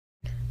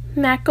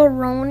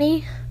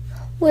macaroni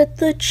with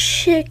the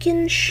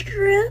chicken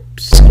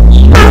strips.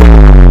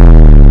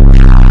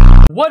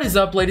 What is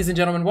up, ladies and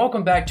gentlemen?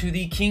 Welcome back to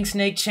the King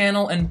Snake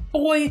channel, and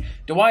boy,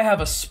 do I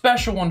have a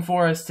special one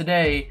for us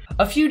today.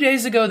 A few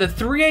days ago, the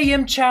 3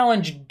 a.m.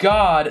 challenge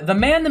god, the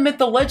man, the myth,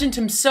 the legend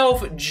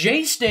himself,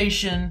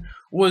 Jaystation,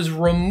 was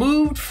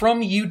removed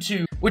from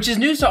YouTube, which is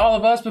news to all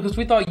of us because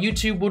we thought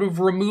YouTube would have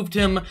removed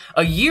him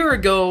a year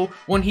ago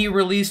when he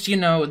released, you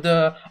know,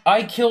 the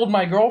I killed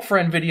my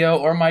girlfriend video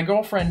or my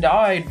girlfriend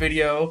died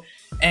video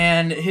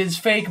and his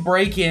fake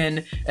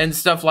break-in and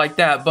stuff like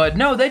that. But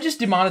no, they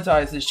just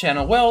demonetized his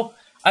channel. Well,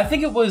 I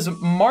think it was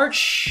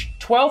March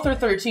 12th or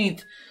 13th,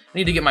 I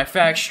need to get my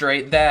facts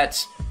straight,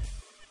 that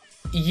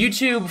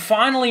YouTube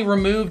finally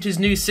removed his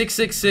new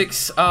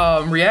 666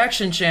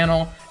 reaction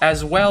channel,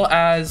 as well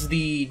as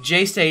the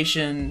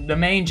Jaystation, the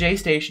main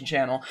Jaystation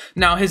channel.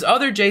 Now, his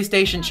other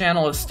Jaystation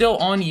channel is still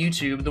on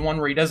YouTube, the one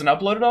where he doesn't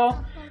upload it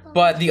all,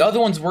 but the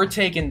other ones were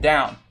taken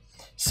down.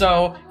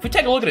 So, if we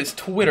take a look at his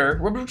Twitter,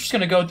 we're just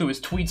gonna go through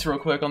his tweets real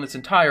quick on this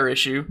entire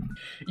issue.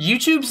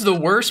 YouTube's the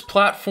worst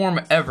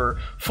platform ever,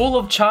 full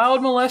of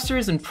child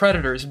molesters and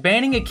predators,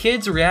 banning a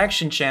kid's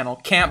reaction channel,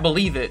 can't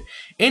believe it.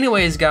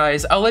 Anyways,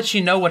 guys, I'll let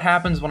you know what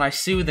happens when I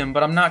sue them,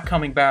 but I'm not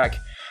coming back.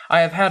 I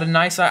have had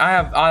nice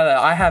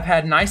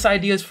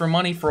ideas for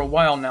money for a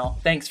while now.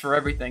 Thanks for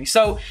everything.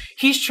 So,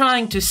 he's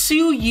trying to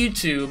sue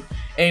YouTube,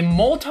 a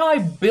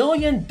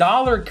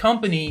multi-billion-dollar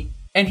company,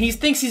 and he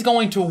thinks he's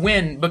going to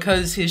win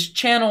because his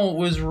channel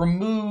was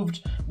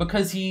removed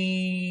because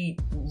he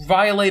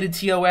violated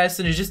TOS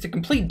and is just a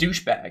complete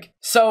douchebag.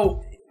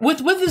 So,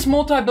 with this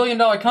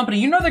multi-billion-dollar company,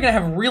 you know they're gonna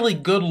have really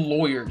good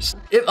lawyers.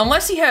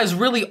 Unless he has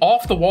really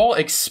off-the-wall,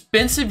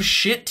 expensive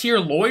shit-tier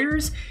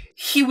lawyers,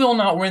 he will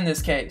not win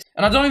this case.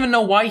 And I don't even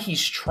know why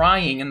he's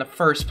trying in the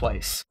first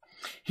place.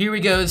 Here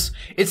he goes.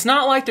 It's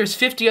not like there's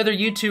 50 other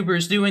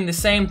YouTubers doing the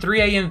same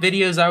 3 a.m.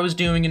 videos I was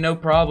doing and no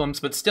problems,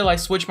 but still I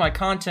switch my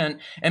content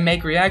and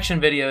make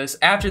reaction videos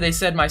after they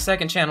said my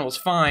second channel was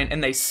fine,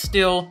 and they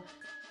still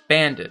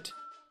banned it.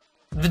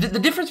 The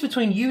difference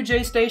between you,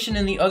 Jaystation,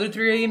 and the other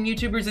 3 a.m.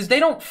 YouTubers is they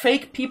don't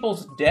fake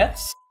people's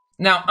deaths.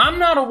 Now, I'm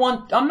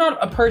not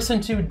a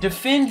person to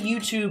defend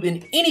YouTube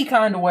in any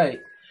kind of way,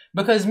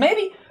 because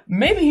maybe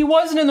he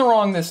wasn't in the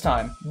wrong this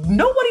time.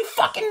 Nobody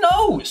fucking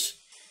knows.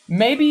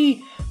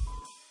 Maybe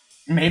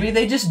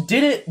they just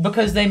did it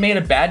because they made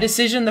a bad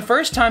decision the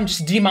first time,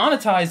 just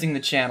demonetizing the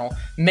channel.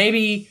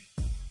 Maybe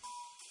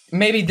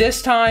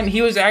this time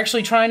he was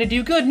actually trying to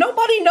do good.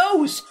 Nobody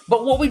knows.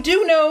 But what we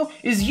do know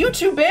is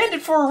YouTube banned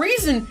it for a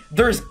reason.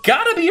 There's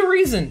gotta be a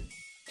reason.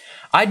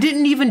 I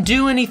didn't even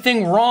do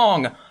anything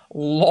wrong.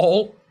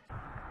 Lol.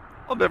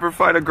 I'll never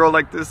find a girl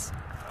like this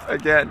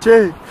again.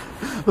 Jay,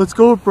 let's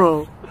go,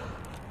 bro.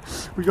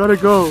 We gotta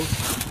go.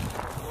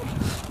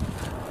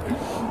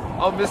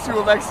 I'll miss you,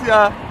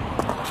 Alexia.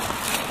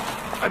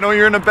 I know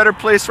you're in a better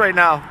place right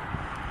now.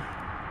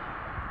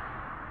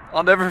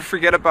 I'll never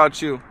forget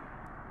about you.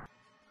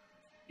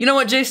 You know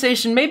what,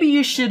 Jaystation? Maybe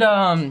you should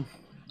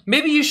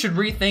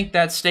rethink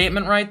that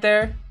statement right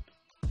there.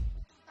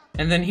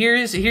 And then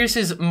here's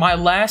his my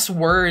last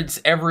words,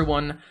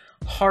 everyone,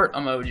 heart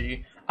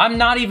emoji. I'm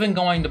not even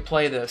going to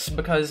play this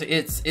because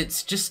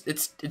it's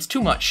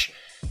too much.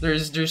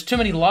 There's too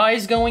many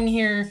lies going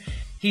here.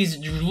 He's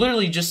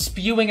literally just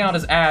spewing out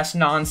his ass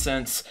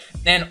nonsense.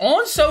 And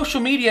on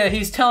social media,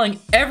 he's telling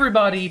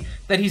everybody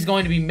that he's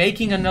going to be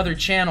making another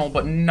channel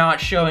but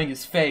not showing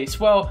his face.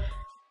 Well,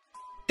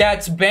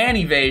 that's ban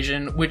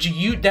evasion,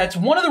 that's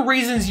one of the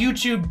reasons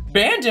YouTube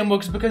banned him,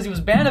 was because he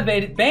was ban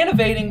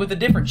evading with a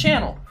different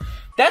channel.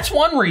 That's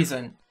one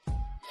reason.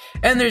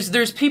 And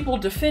there's people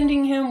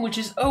defending him, which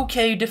is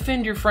okay,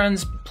 defend your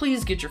friends,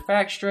 please get your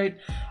facts straight.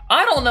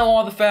 I don't know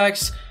all the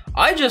facts.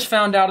 I just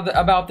found out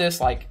about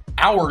this like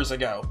hours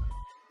ago.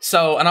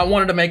 So, and I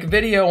wanted to make a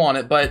video on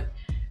it, but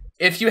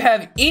if you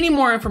have any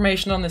more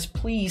information on this,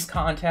 please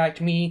contact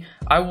me.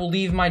 I will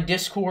leave my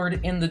Discord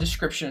in the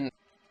description.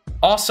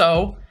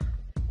 Also,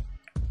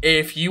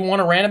 if you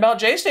want to rant about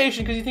Jaystation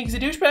because you think he's a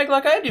douchebag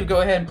like I do,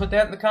 go ahead and put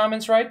that in the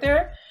comments right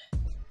there.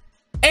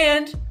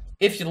 And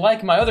if you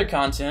like my other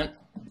content,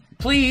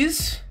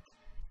 please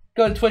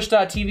go to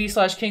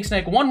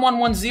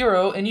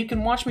twitch.tv/kingsnake1110 and you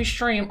can watch me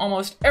stream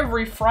almost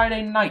every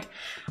Friday night.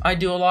 I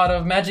do a lot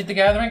of Magic the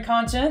Gathering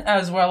content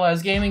as well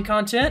as gaming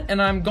content,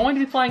 and I'm going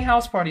to be playing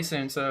House Party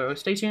soon, so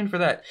stay tuned for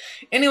that.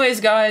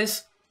 Anyways,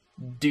 guys,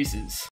 deuces.